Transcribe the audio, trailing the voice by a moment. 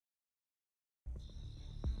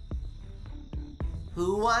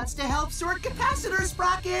Who wants to help sort capacitor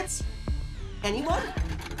sprockets? Anyone?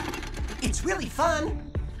 It's really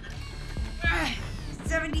fun.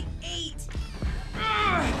 78.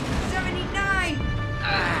 79.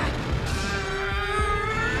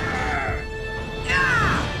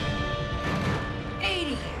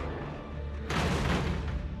 80.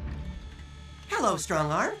 Hello,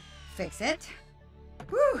 Strong Arm. Fix it.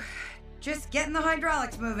 Whew. Just getting the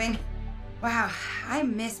hydraulics moving. Wow, I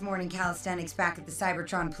miss morning calisthenics back at the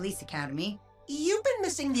Cybertron Police Academy. You've been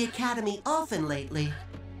missing the Academy often lately.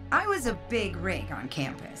 I was a big rig on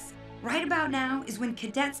campus. Right about now is when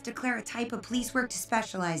cadets declare a type of police work to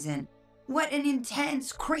specialize in. What an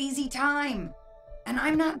intense, crazy time. And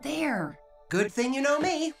I'm not there. Good thing you know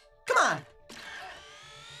me. Come on.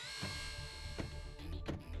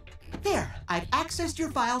 There, I've accessed your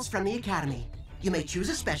files from the Academy. You may choose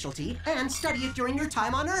a specialty and study it during your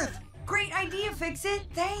time on Earth. Great idea, Fix-It.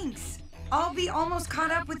 Thanks. I'll be almost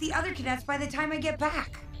caught up with the other cadets by the time I get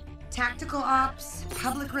back. Tactical ops,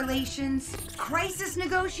 public relations, crisis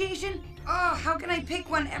negotiation. Oh, how can I pick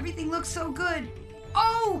one? Everything looks so good.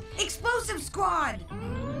 Oh, explosive squad!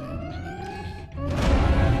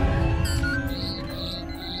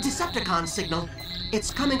 Decepticon signal.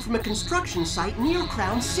 It's coming from a construction site near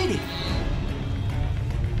Crown City.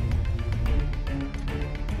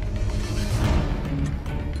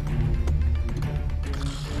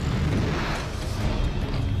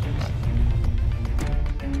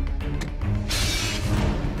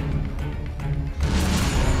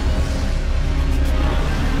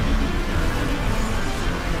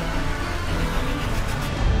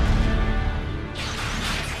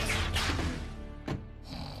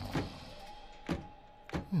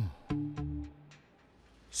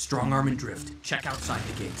 Strong arm and drift. Check outside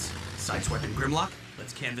the gates. Sideswipe and Grimlock.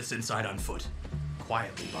 Let's canvas inside on foot.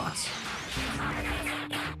 Quietly, bots.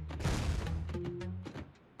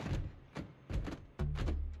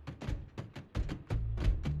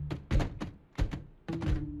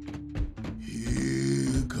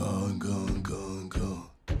 Here, gone.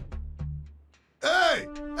 Hey!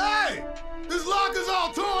 Hey! This locker's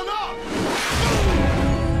all torn up!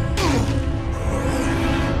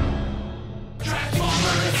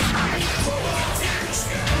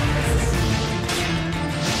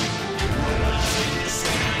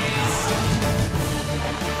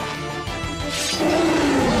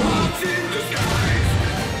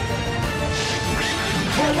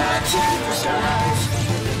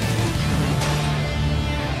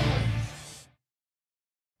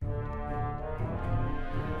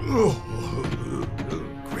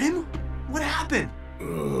 Grim? What happened?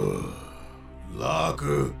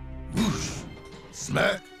 Locker, whoosh,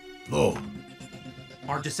 smack, floor.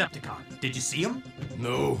 Our Decepticon. Did you see him?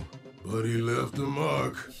 No, but he left a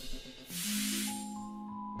mark.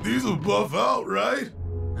 These will buff out, right?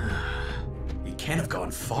 He can't have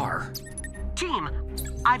gone far. Team,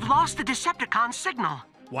 I've lost the Decepticon signal.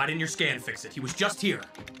 Widen your scan, Fix It. He was just here.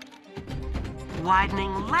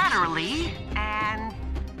 Widening laterally and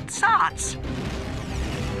sots.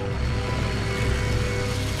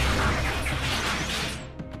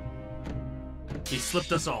 He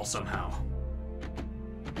slipped us all somehow.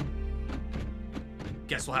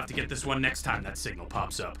 Guess we'll have to get this one next time that signal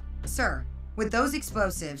pops up. Sir, with those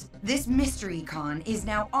explosives, this mystery con is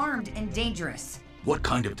now armed and dangerous. What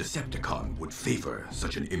kind of Decepticon would favor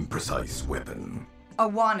such an imprecise weapon? A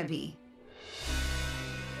wannabe.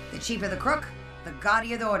 The cheaper the crook, the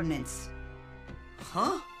gaudier the ordnance.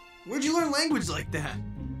 Huh? Where'd you learn language like that?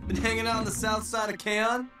 Been hanging out on the south side of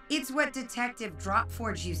Kaon? It's what Detective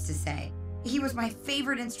Dropforge used to say. He was my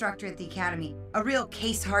favorite instructor at the Academy, a real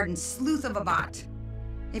case-hardened sleuth of a bot.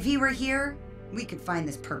 If he were here, we could find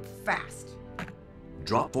this perp fast.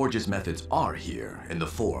 Dropforge's methods are here in the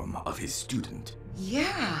form of his student.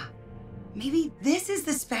 Yeah. Maybe this is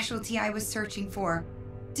the specialty I was searching for.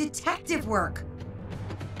 Detective work.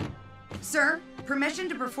 Sir, permission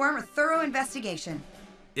to perform a thorough investigation.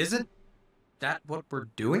 Isn't that what we're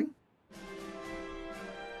doing?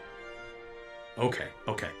 Okay.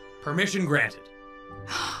 Permission granted.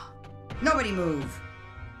 Nobody move.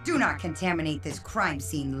 Do not contaminate this crime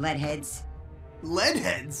scene, leadheads.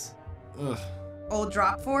 Leadheads? Ugh. Old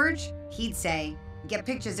Dropforge, he'd say, get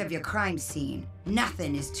pictures of your crime scene.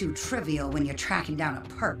 Nothing is too trivial when you're tracking down a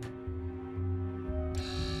perp.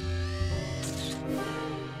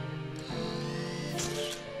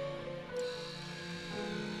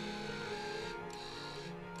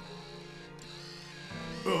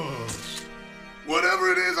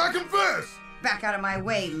 Whatever it is, I confess! Back out of my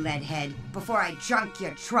way, leadhead, before I junk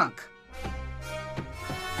your trunk.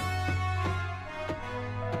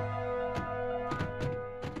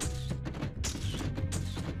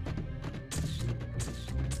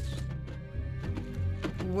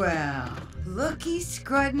 Well, looky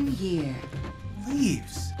scrudden here.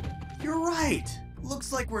 Leaves. You're right.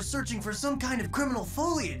 Looks like we're searching for some kind of criminal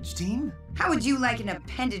foliage, team. How would you like an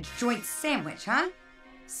appendage joint sandwich, huh?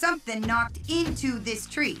 Something knocked into this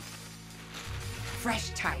tree.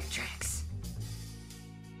 Fresh tire tracks.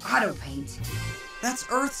 Auto paint. That's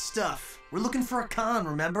Earth stuff. We're looking for a con,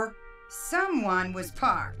 remember? Someone was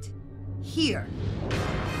parked. Here.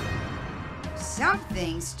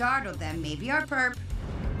 Something startled them, maybe our perp,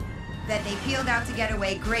 that they peeled out to get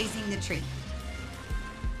away, grazing the tree.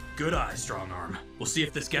 Good eye, Strong Arm. We'll see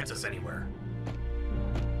if this gets us anywhere.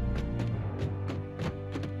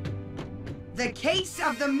 The case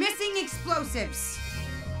of the missing explosives.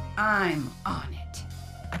 I'm on it.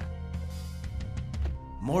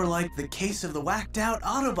 More like the case of the whacked out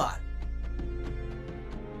Autobot.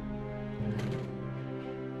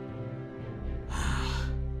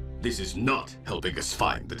 This is not helping us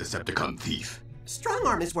find the Decepticon thief.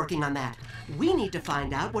 Strongarm is working on that. We need to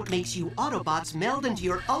find out what makes you Autobots meld into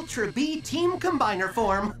your Ultra B Team Combiner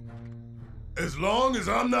form. As long as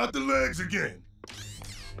I'm not the legs again.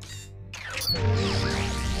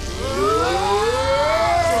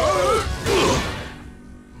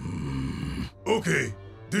 Okay,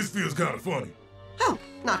 this feels kind of funny. Oh,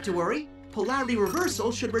 not to worry. Polarity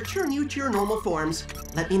reversal should return you to your normal forms.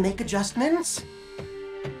 Let me make adjustments.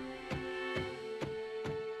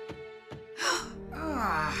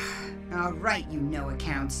 All right, you know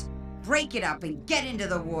accounts. Break it up and get into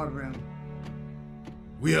the war room.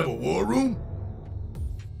 We have a war room?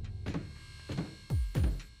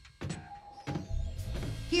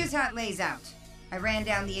 Here's how it lays out. I ran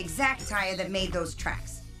down the exact tire that made those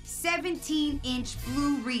tracks. 17-inch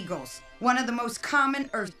blue Regals, one of the most common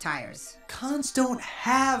Earth tires. Cons don't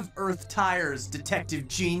have Earth tires, Detective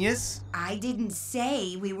Genius. I didn't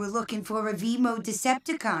say we were looking for a V-mode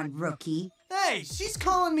Decepticon, rookie. Hey, she's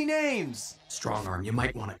calling me names. Strong Arm, you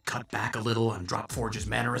might want to cut back a little on Drop Forge's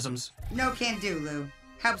mannerisms. No can do, Lou.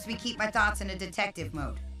 Helps me keep my thoughts in a detective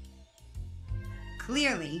mode.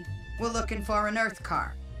 Clearly, we're looking for an Earth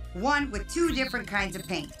car. One with two different kinds of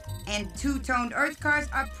paint. And two-toned Earth cars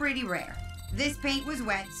are pretty rare. This paint was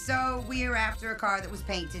wet, so we're after a car that was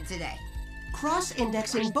painted today.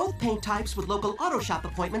 Cross-indexing both paint types with local auto shop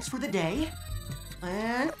appointments for the day.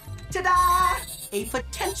 And ta-da! A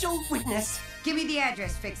potential witness. Give me the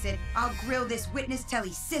address, Fix-It. I'll grill this witness till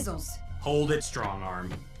he sizzles. Hold it, Strong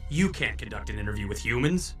Arm. You can't conduct an interview with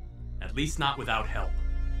humans. At least not without help.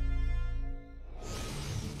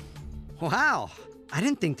 Wow, I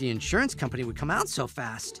didn't think the insurance company would come out so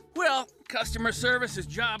fast. Well, customer service is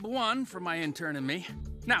job one for my intern and me.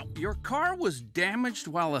 Now, your car was damaged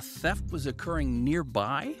while a theft was occurring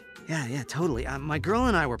nearby? Yeah, totally. My girl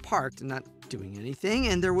and I were parked, not doing anything,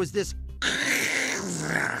 and there was this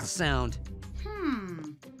sound.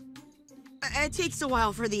 It takes a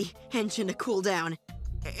while for the engine to cool down.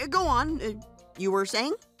 Go on. You were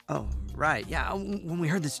saying? Oh, right. Yeah, when we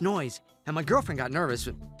heard this noise, and my girlfriend got nervous.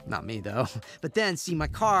 Not me, though. But then, see, my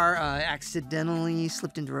car accidentally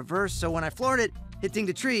slipped into reverse, so when I floored it, it dinged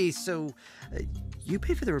a tree, so you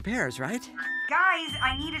paid for the repairs, right? Guys,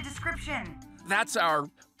 I need a description. That's our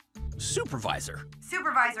supervisor.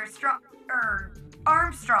 Supervisor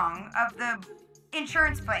Armstrong of the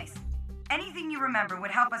insurance place. Anything you remember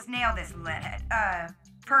would help us nail this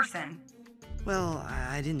person. Well,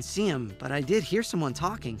 I didn't see him, but I did hear someone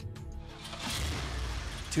talking.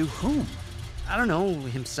 To whom? I don't know,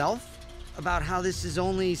 himself? About how this is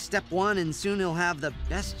only step one and soon he'll have the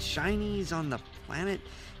best shinies on the planet.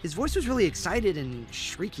 His voice was really excited and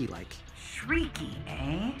shrieky-like. Shrieky,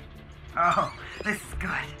 eh? Oh, this is good.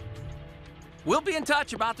 We'll be in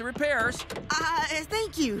touch about the repairs.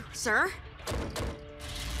 Thank you, sir.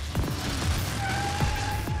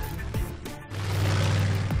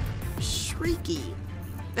 Shrieky.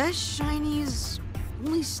 Best shinies,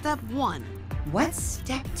 only step one. What's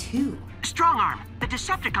step two? Strongarm, the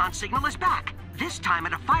Decepticon signal is back. This time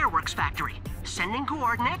at a fireworks factory. Sending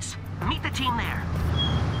coordinates. Meet the team there.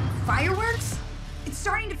 Fireworks? It's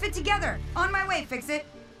starting to fit together. On my way, Fix-It.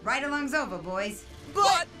 Right along's over, boys.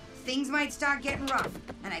 But things might start getting rough,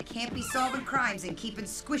 and I can't be solving crimes and keeping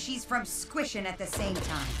squishies from squishing at the same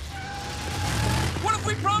time. what if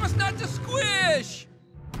we promise not to squish?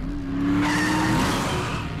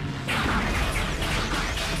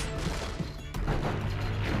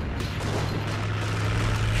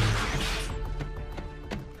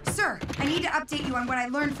 Sir, I need to update you on what I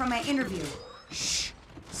learned from my interview. Shh.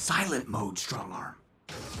 Silent mode, Strong Arm.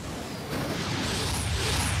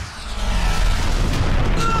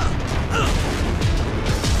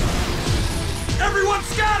 Everyone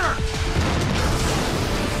scatter!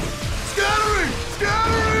 Scattering!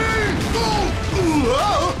 Scattering!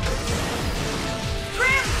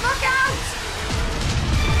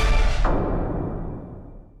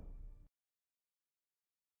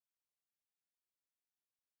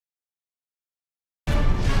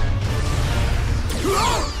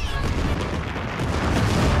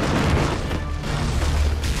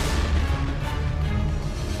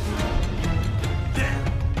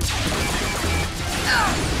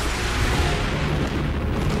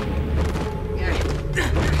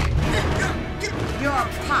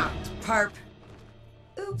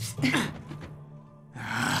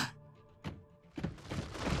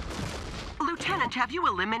 Lieutenant, have you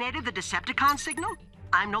eliminated the Decepticon signal?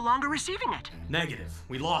 I'm no longer receiving it. Negative.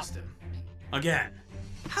 We lost him. Again.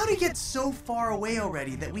 How'd he get so far away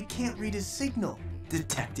already that we can't read his signal,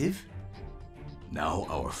 Detective? Now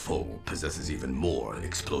our foe possesses even more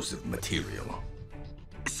explosive material.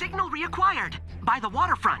 Signal reacquired by the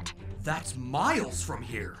waterfront. That's miles from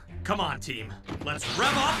here. Come on, team. Let's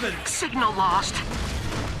rev up and... Signal lost.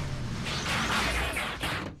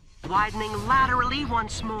 Widening laterally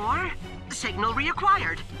once more. Signal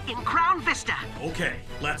reacquired in Crown Vista. Okay,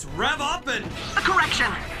 let's rev up and... Correction.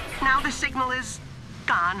 Now the signal is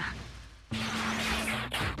gone.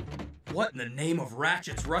 What in the name of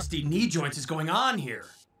Ratchet's rusty knee joints is going on here?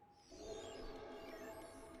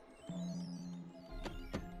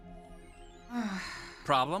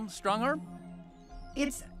 Problem, Strongarm?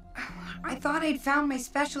 I thought I'd found my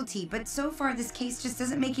specialty, but so far this case just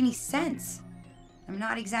doesn't make any sense. I'm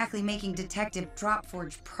not exactly making Detective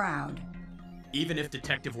Dropforge proud. Even if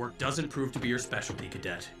detective work doesn't prove to be your specialty,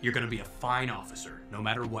 Cadet, you're gonna be a fine officer, no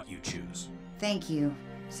matter what you choose. Thank you,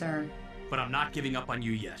 sir. But I'm not giving up on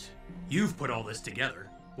you yet. You've put all this together.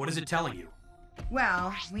 What is it telling you?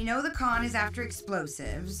 Well, we know the con is after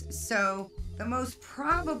explosives, so the most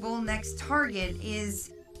probable next target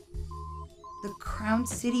is the Crown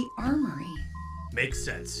City Armory. Makes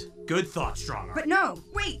sense. Good thought, Strongarm. But no,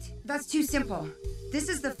 wait! That's too simple. This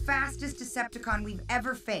is the fastest Decepticon we've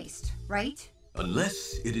ever faced, right?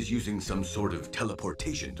 Unless it is using some sort of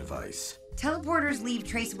teleportation device. Teleporters leave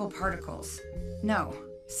traceable particles. No,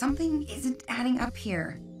 something isn't adding up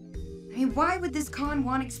here. I mean, why would this con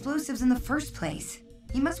want explosives in the first place?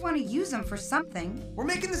 He must want to use them for something. We're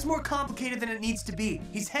making this more complicated than it needs to be.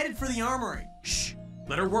 He's headed for the armory. Shh!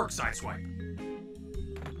 Let her work, Sideswipe.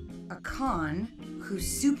 A con who's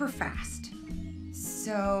super fast.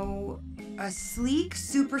 So, a sleek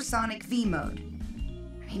supersonic V-mode.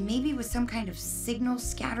 I mean, maybe with some kind of signal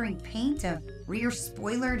scattering paint, a rear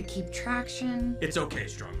spoiler to keep traction. It's okay,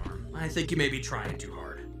 Strongarm. I think you may be trying too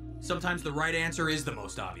hard. Sometimes the right answer is the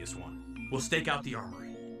most obvious one. We'll stake out the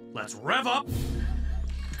armory. Let's rev up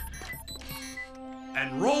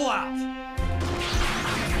and roll out.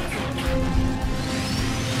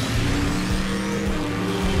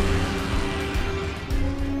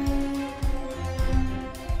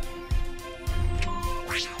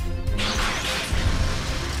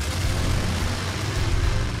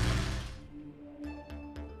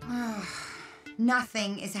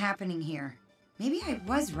 Nothing is happening here. Maybe I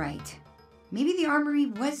was right. Maybe the armory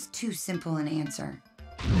was too simple an answer.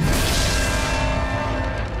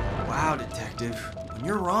 Wow, Detective. When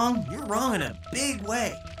you're wrong in a big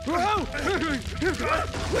way.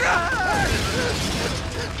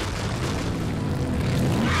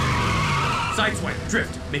 Sideswipe,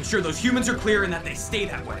 drift. Make sure those humans are clear and that they stay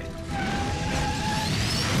that way.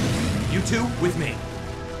 You two, with me.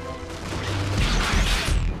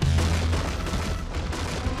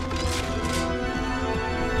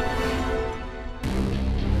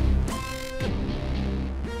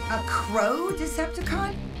 A crow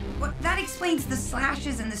Decepticon? Well, that explains the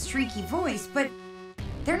slashes and the streaky voice, but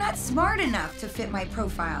they're not smart enough to fit my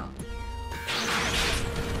profile.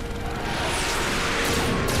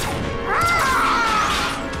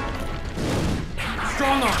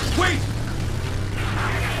 Strongarm, wait!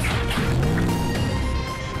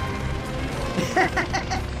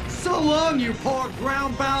 So long, you poor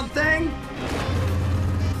ground-bound thing!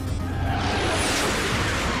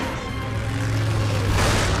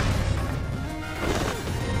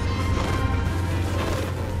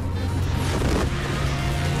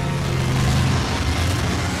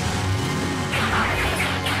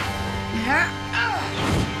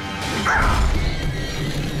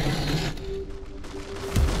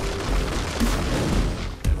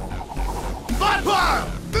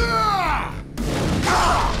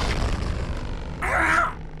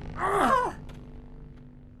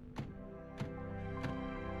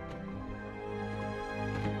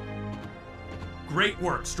 Great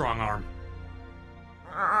work, Strongarm.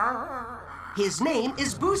 His name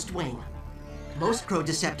is Boostwing. Most Crow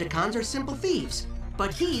Decepticons are simple thieves,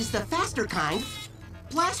 but he's the faster kind,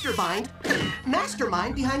 blastermind,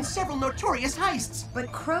 mastermind behind several notorious heists.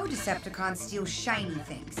 But Crow Decepticons steal shiny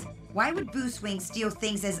things. Why would Boostwing steal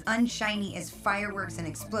things as unshiny as fireworks and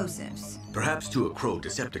explosives? Perhaps to a Crow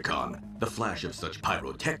Decepticon, the flash of such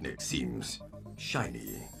pyrotechnics seems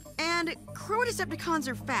shiny. And Crow Decepticons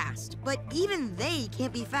are fast, but even they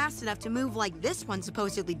can't be fast enough to move like this one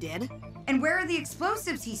supposedly did. And where are the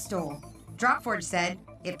explosives he stole? Dropforge said,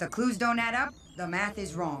 if the clues don't add up, the math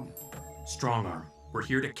is wrong. Strongarm, we're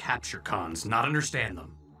here to capture cons, not understand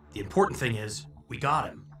them. The important thing is, we got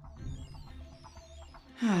him.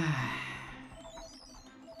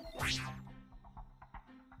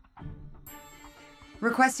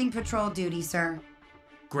 Requesting patrol duty, sir.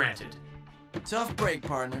 Granted. Tough break,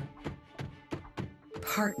 partner.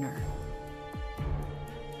 Partner.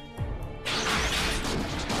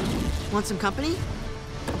 Want some company?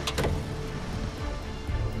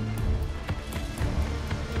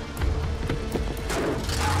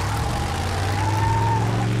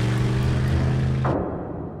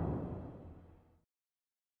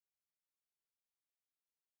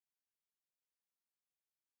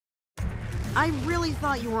 I really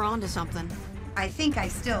thought you were onto something. I think I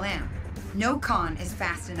still am. No con is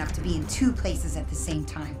fast enough to be in two places at the same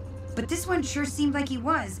time. But this one sure seemed like he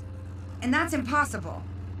was, and that's impossible.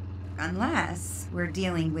 Unless we're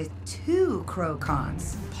dealing with two Crow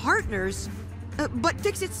cons. Partners? But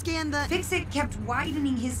Fix-It scanned the... Fix-It kept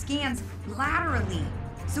widening his scans laterally,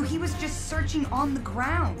 so he was just searching on the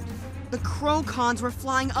ground. The Crow cons were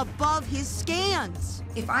flying above his scans.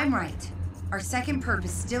 If I'm right, our second perp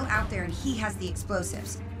is still out there and he has the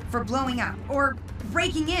explosives for blowing up or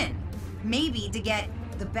breaking in. Maybe to get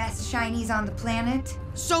the best shinies on the planet.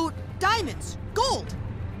 So, diamonds, gold.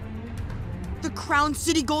 The Crown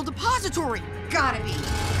City Gold Depository. Gotta be.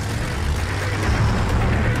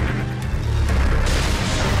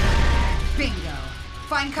 Bingo.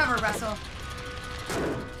 Find cover, Russell.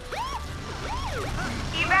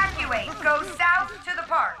 Evacuate. Go south to the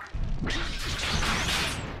park.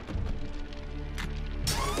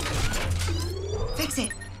 Fix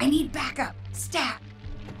it. I need backup. Stat.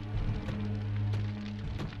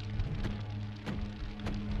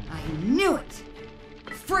 I knew it.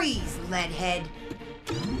 Freeze, leadhead.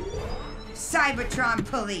 Cybertron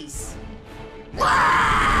police.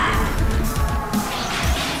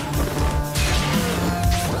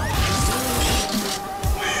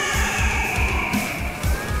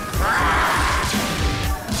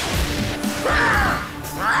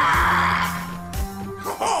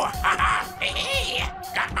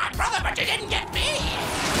 Got my brother, but you didn't get me.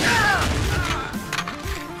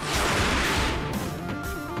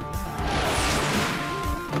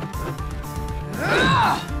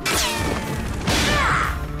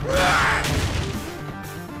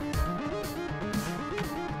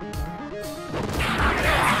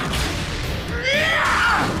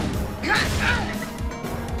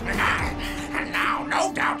 And now,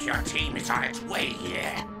 no doubt your team is on its way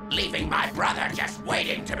here, leaving my brother just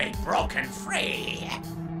waiting to be broken free.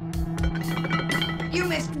 You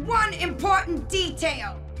missed one important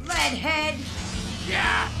detail, leadhead.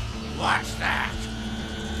 Yeah, what's that?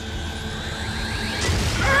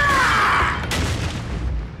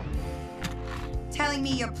 Telling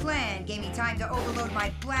me your plan gave me time to overload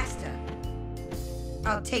my blaster.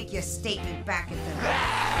 I'll take your statement back at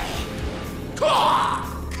the...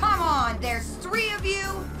 Come on, there's three of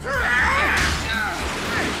you.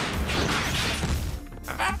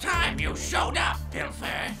 About time you showed up,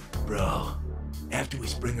 Pilfer. Bro, after we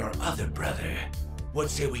spring our other brother, what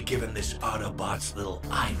say we give him this Autobot's little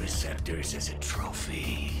eye receptors as a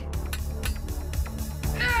trophy?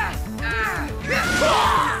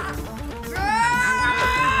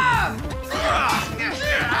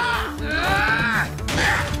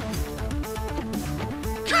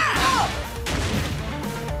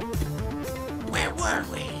 Where were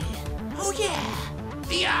we? Oh yeah,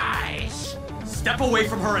 the eyes. Step away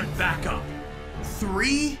from her and back up.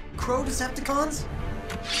 3 Crow Decepticons?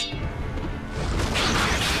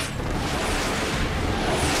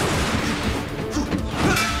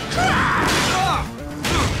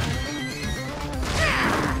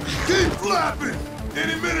 Keep flapping!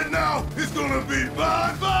 Any minute now, it's gonna be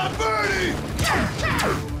bye-bye birdie!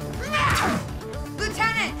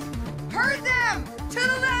 Lieutenant, herd them to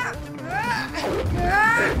the left.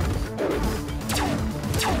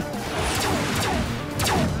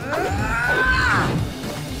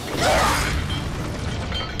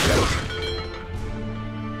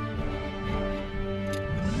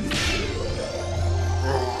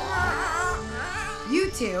 You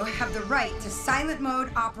two have the right to silent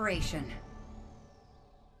mode operation.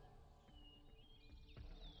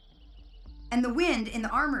 And the wind in the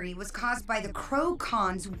armory was caused by the Crow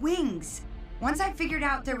Con's wings. Once I figured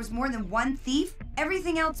out there was more than one thief,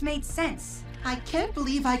 everything else made sense. I can't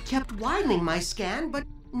believe I kept widening my scan, but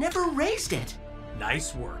never raised it.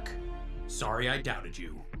 Nice work. Sorry I doubted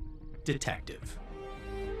you. Detective.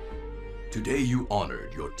 Today you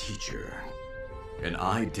honored your teacher, and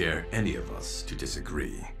I dare any of us to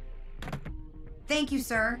disagree. Thank you,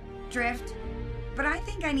 sir, Drift. But I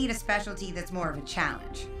think I need a specialty that's more of a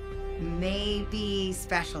challenge. Maybe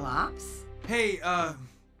special ops? Hey,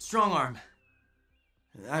 strong arm.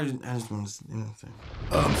 I just want to say.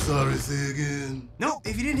 I'm sorry, say again. No,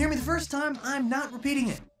 if you didn't hear me the first time, I'm not repeating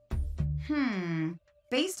it.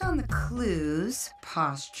 Based on the clues,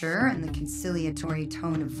 posture, and the conciliatory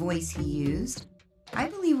tone of voice he used, I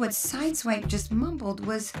believe what Sideswipe just mumbled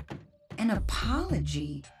was an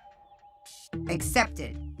apology.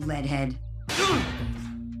 Accepted, Leadhead.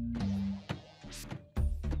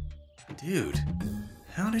 Dude,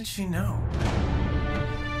 how did she know?